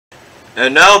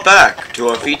And now back to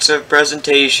our feature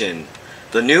presentation,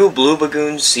 the new Blue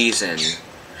Bagoons season.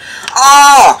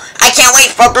 Oh, I can't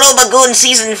wait for Blue Bagoons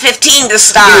season 15 to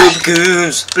start.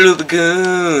 Blue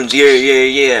Bagoons,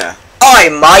 yeah. Oi,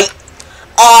 mate.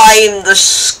 I'm the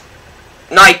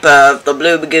sniper of the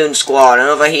Blue Bagoon squad, and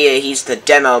over here he's the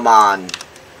demo man.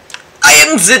 I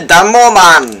am the demo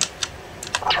man.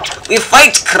 We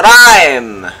fight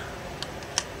crime.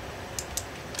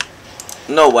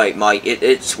 No, wait, Mike,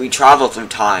 we travel through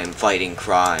time fighting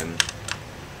crime.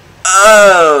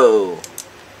 Oh.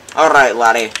 Alright,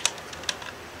 laddie.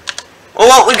 Well,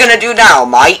 what we gonna do now,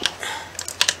 mate?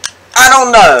 I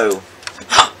don't know.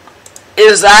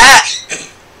 Is that...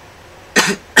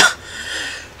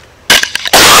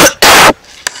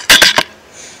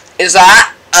 Is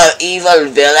that an evil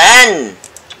villain?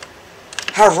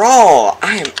 Hurrah,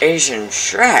 I am Asian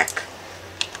Shrek.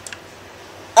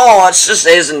 Oh, it's just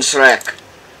Asian Shrek.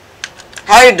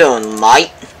 How you doing,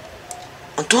 mate?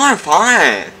 I'm doing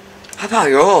fine. How about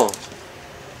you?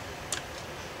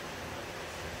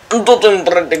 I'm doing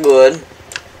pretty good.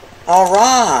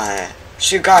 Alright.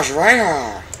 So you guys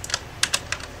rare.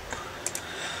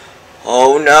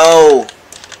 Oh no.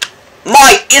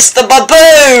 Mate, it's the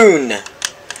baboon!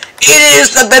 It is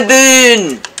the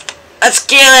baboon! Let's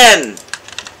kill him!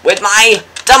 With my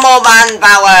demo man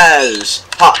powers!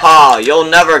 Ha ha, you'll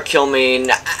never kill me.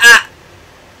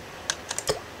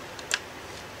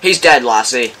 He's dead,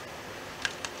 lassie.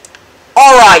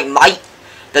 Alright, mate.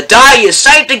 The day is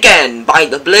saved again by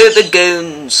the Blue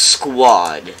Bagoon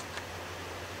squad.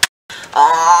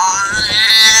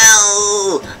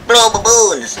 Oh, Blue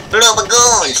Bagoons, Blue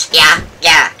Bagoons. Yeah.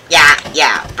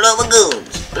 Blue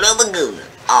Bagoons.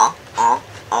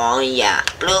 Oh, yeah.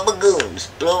 Blue Bagoons.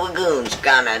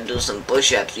 Gonna do some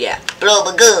push-ups, yeah. Blue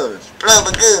Bagoons.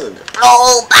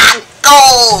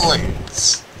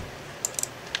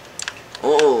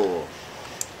 Oh,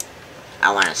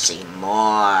 I wanna see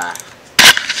more.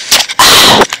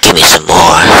 Give me some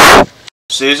more.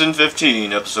 Season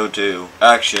 15, Episode 2,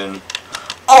 Action.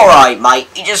 Alright, mate,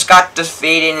 you just got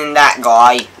defeated in that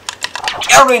guy.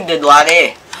 Here we did,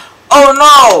 laddie. Oh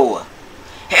no!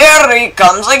 Here he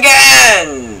comes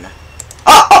again!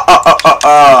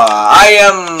 I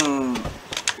am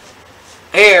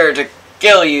here to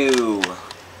kill you.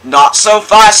 Not so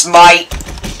fast, mate.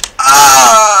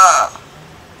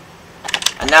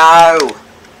 No.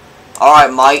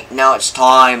 Alright, mate, now it's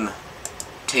time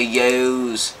to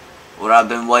use what I've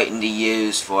been waiting to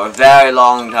use for a very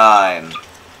long time.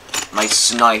 My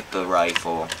sniper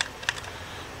rifle.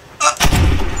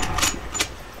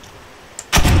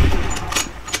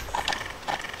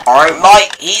 Alright,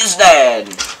 mate, he's dead.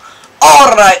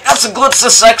 Alright, that's a good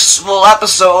successful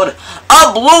episode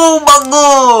of Blue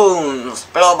Bagoons.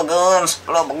 Blue Bagoons.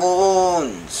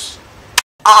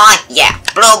 Oh yeah,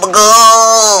 Blue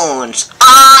Bagoons.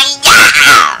 Oh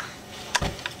yeah.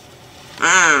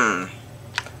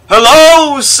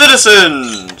 Hello,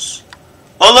 citizens.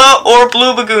 Hello, or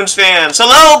Blue Bagoons fans.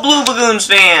 Hello, Blue Bagoons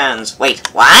fans. Wait,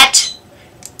 what?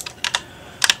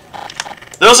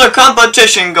 There's a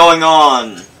competition going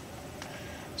on.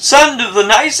 Send the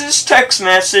nicest text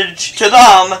message to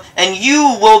them, and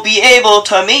you will be able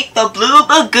to meet the Blue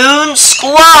Bagoon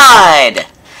squad.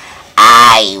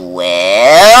 I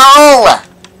will.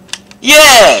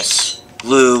 Yes,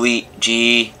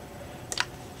 Luigi.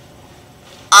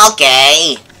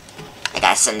 Okay. I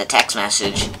gotta send the text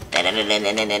message.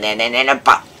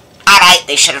 Alright,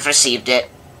 they should have received it.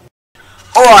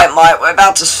 Alright, mate, we're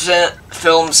about to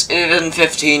film Season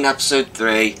 15, Episode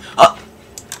 3. Oh,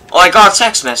 I got a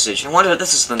text message. I wonder if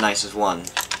this is the nicest one.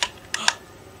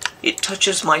 It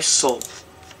touches my soul.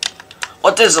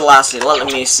 What is it, lassie? Let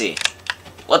me see.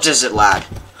 What is it, lad?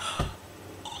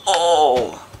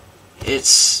 Oh,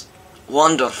 it's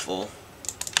wonderful.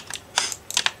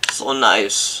 So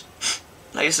nice.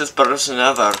 Nicest person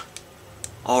ever.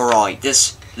 Alright,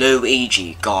 this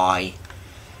Luigi guy,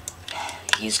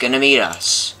 he's gonna meet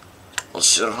us. We'll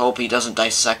sure hope he doesn't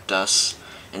dissect us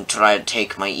and try to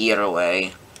take my ear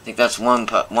away. I think that's one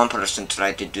person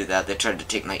tried to do that. They tried to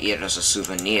take my ear as a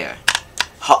souvenir.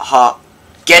 Ha ha.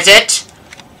 Get it?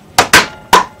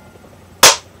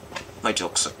 My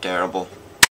jokes are terrible.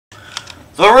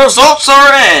 The results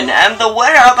are in, and the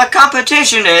winner of the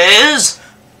competition is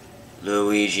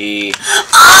Luigi.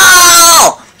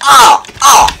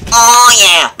 Oh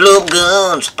yeah, Blue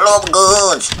Bagoons.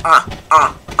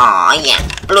 Oh yeah,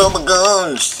 Blue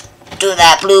Bagoons. Do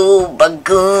that Blue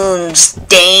Bagoons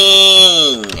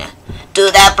thing. Do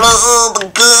that Blue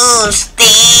Bagoons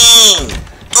thing.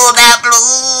 Do that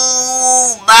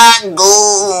Blue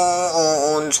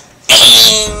Bagoons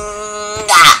thing.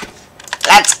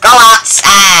 Let's go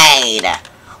outside!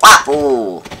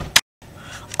 Wahoo!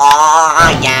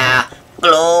 Oh yeah!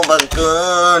 Blue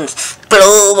Bagoons!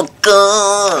 Blue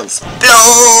Bagoons!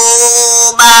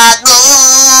 Blue Bagoons!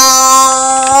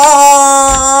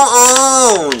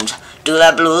 Do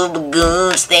the Blue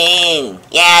Bagoons thing!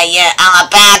 Yeah, I'm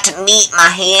about to meet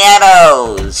my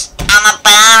heroes! I'm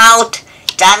about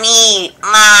to meet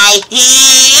my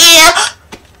heroes!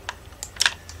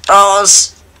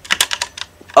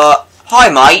 Hi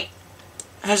mate!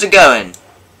 How's it going?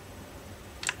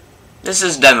 This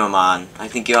is Demo Man. I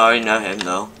think you already know him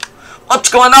though. What's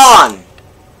going on,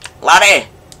 laddie?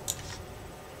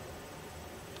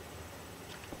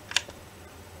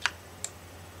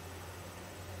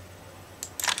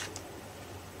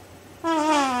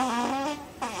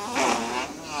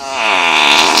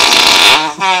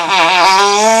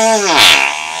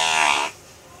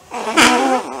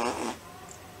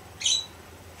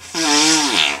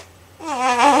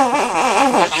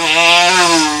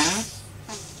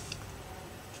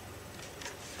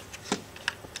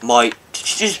 Mate, did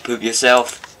you just poop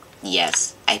yourself?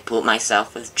 Yes, I pooped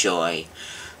myself with joy.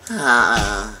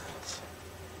 And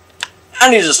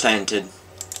he just fainted.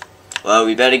 Well,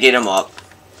 we better get him up.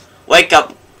 Wake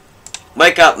up,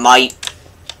 mate.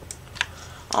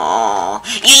 Oh,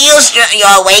 you used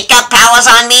your wake-up powers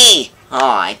on me.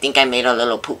 Oh, I think I made a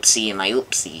little poopsie in my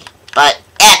oopsie. But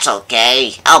that's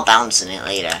okay. I'll bounce in it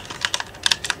later.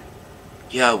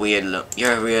 You're a weird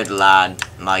lad,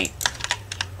 mate.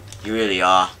 You really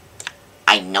are.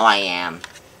 I know I am.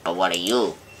 But what are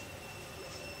you?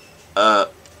 I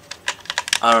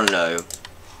don't know.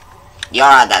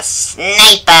 You're the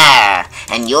sniper!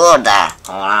 And you're the...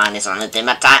 Hold on, it's on the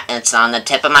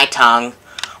tip of my tongue.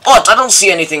 What? I don't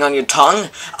see anything on your tongue.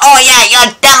 Oh yeah,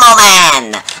 you're Demo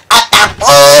Man! At the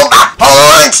Blue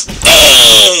Bagoons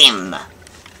team!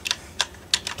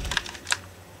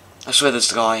 I swear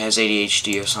this guy has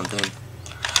ADHD or something.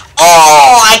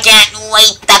 Oh, I can't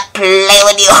wait to play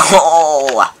with you!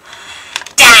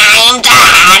 Time to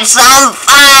have some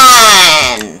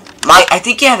fun! I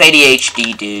think you have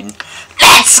ADHD, dude.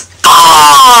 Let's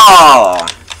go!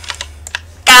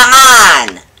 Come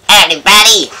on,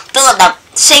 everybody,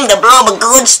 sing the Blue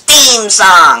Bagoons theme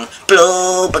song.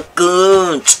 Blue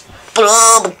Bagoons,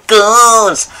 Blue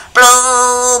Bagoons,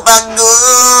 Blue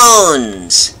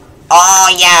Bagoons. Oh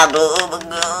yeah, Blue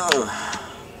Bagoon.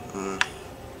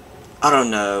 I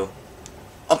don't know.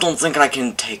 I don't think I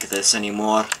can take this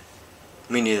anymore.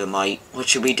 Me neither, mate. What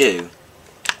should we do?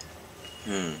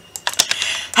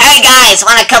 Hey guys,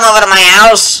 wanna come over to my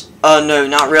house? No,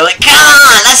 not really. Come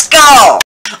on, let's go!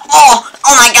 Oh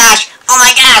my gosh,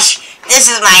 this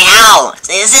is my house.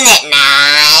 Isn't it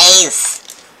nice?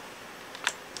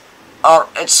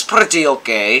 It's pretty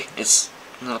okay. It's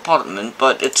an apartment,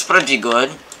 but it's pretty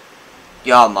good.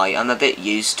 Yeah, mate, I'm a bit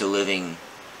used to living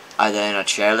either in a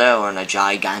trailer or in a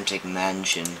gigantic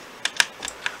mansion.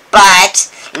 But,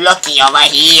 looky over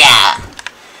here.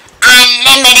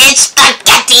 Unlimited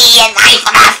spaghetti and knife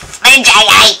from the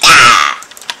refrigerator!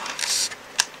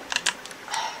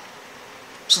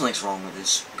 Something's wrong with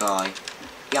this guy.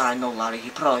 Yeah, I know, laddie. He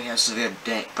probably has severe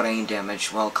brain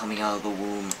damage while coming out of the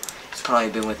womb. It's probably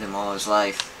been with him all his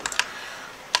life.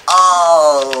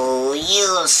 Oh,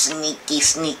 you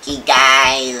sneaky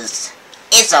guys.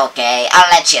 It's okay. I'll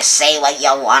let you say what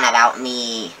you want about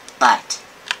me. But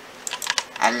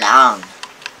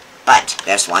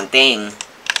there's one thing.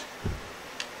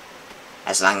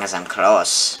 As long as I'm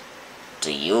close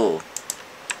to you.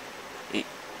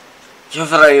 You're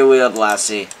very weird,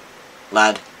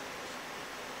 lad.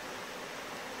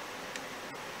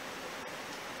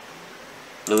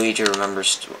 Luigi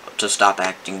remembers to stop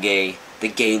acting gay. The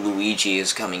gay Luigi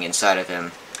is coming inside of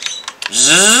him.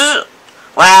 Zzz.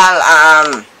 Well,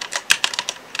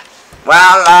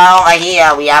 over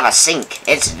here we have a sink.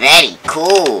 It's very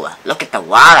cool. Look at the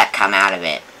water come out of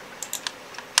it.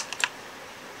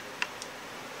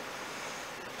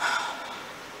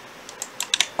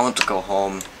 I want to go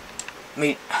home.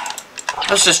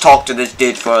 Let's just talk to this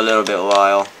dude for a little bit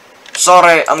while.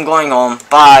 Sorry, I'm going home.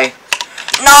 Bye.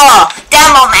 No!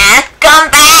 Demo Man! Come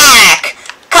back!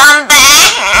 Come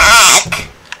back!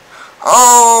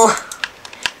 Oh...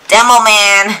 Demo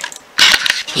Man!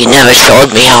 You never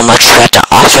showed me how much you had to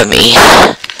offer me.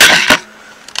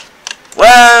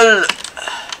 Well...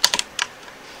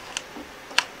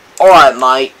 Alright,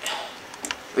 mate.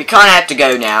 We kinda have to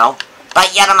go now.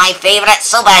 But you're my favorite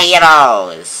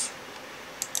superheroes!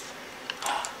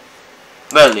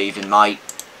 We're leaving, mate.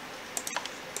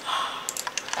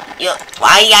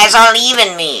 Why you guys are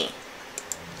leaving me?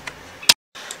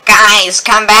 Guys,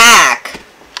 come back!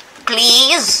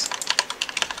 Please?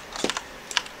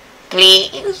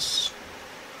 please?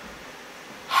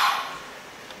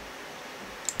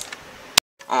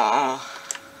 Oh.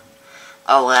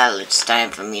 Oh well, it's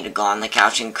time for me to go on the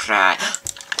couch and cry.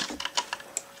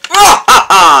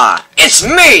 It's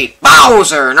me,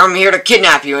 Bowser, and I'm here to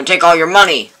kidnap you and take all your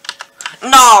money.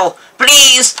 No,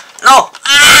 please, no,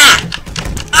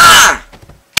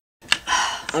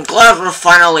 I'm glad we're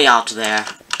finally out there.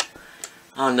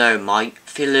 Oh no, Mike, I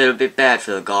feel a little bit bad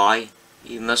for the guy.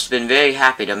 He must have been very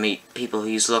happy to meet people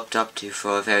he's looked up to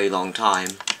for a very long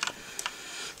time.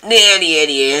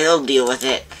 He'll deal with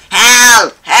it.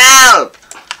 Help! Help!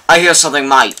 I hear something,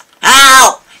 Mike.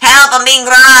 Help! Help! I'm being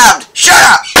grabbed! Shut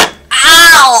up!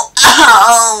 Ow!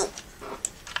 Ow!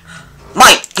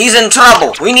 Mike, he's in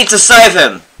trouble. We need to save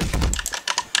him.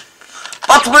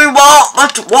 But we won't.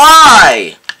 But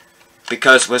why?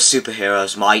 Because we're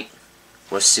superheroes, Mike.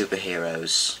 We're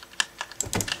superheroes.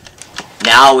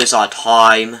 Now is our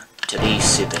time to be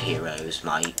superheroes,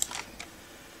 Mike.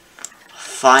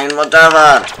 Fine,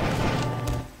 whatever.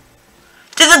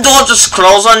 Did the door just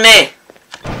close on me?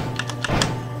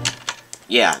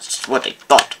 Yeah, that's what I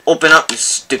thought. Open up, you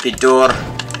stupid door.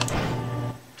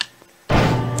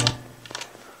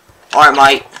 Alright,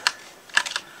 mate.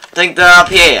 Think they're up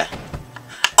here.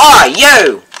 Alright,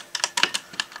 you!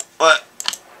 What?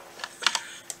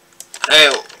 Hey,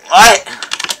 what?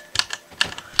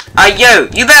 You!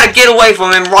 You better get away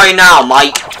from him right now,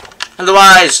 mate.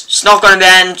 Otherwise, it's not gonna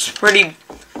end pretty...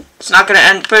 It's not gonna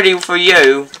end pretty for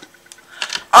you.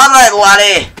 Alright,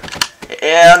 laddie.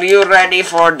 Are you ready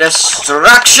for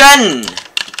destruction?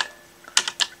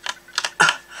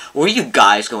 What are you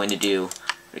guys going to do?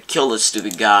 Kill this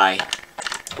stupid guy.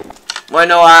 Well,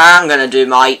 no, I'm gonna do,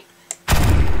 mate.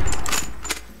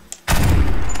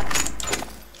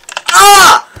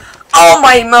 Ah! Oh,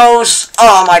 my nose!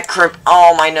 Oh, my crap!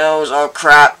 Oh, my nose! Oh,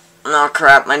 crap! Oh,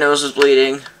 crap! My nose is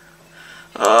bleeding.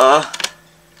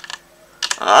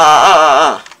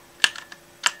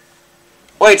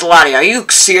 Wait, laddie, are you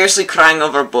seriously crying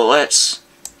over bullets?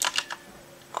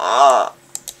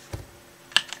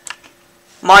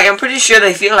 Mike, I'm pretty sure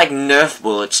they feel like Nerf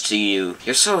bullets to you.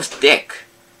 You're so thick.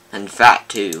 And fat,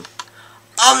 too.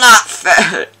 I'm not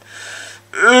fat!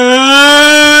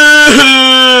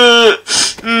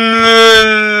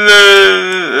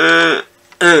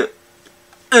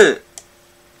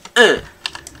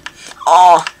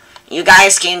 Oh, you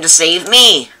guys came to save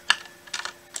me?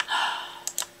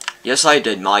 Yes, I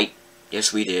did, Mike.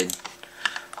 Yes, we did.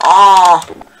 Oh,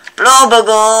 Blue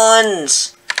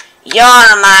Bagoons!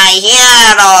 You're my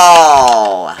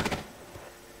hero!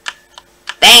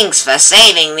 Thanks for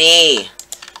saving me!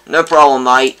 No problem,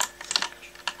 mate.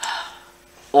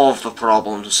 All of the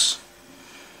problems.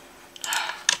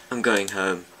 I'm going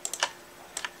home.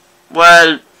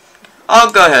 Well,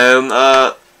 I'll go home,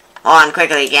 on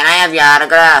quickly, can I have your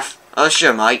autograph? Oh,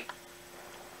 sure, mate.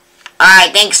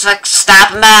 Alright, thanks for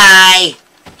stopping by!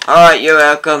 Alright, you're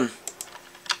welcome.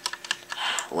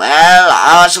 Well,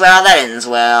 all's well that ends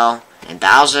well, and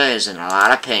Bowser is in a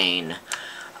lot of pain.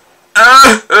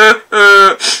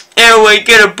 Anyway,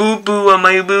 get a boo-boo on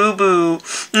my boo-boo.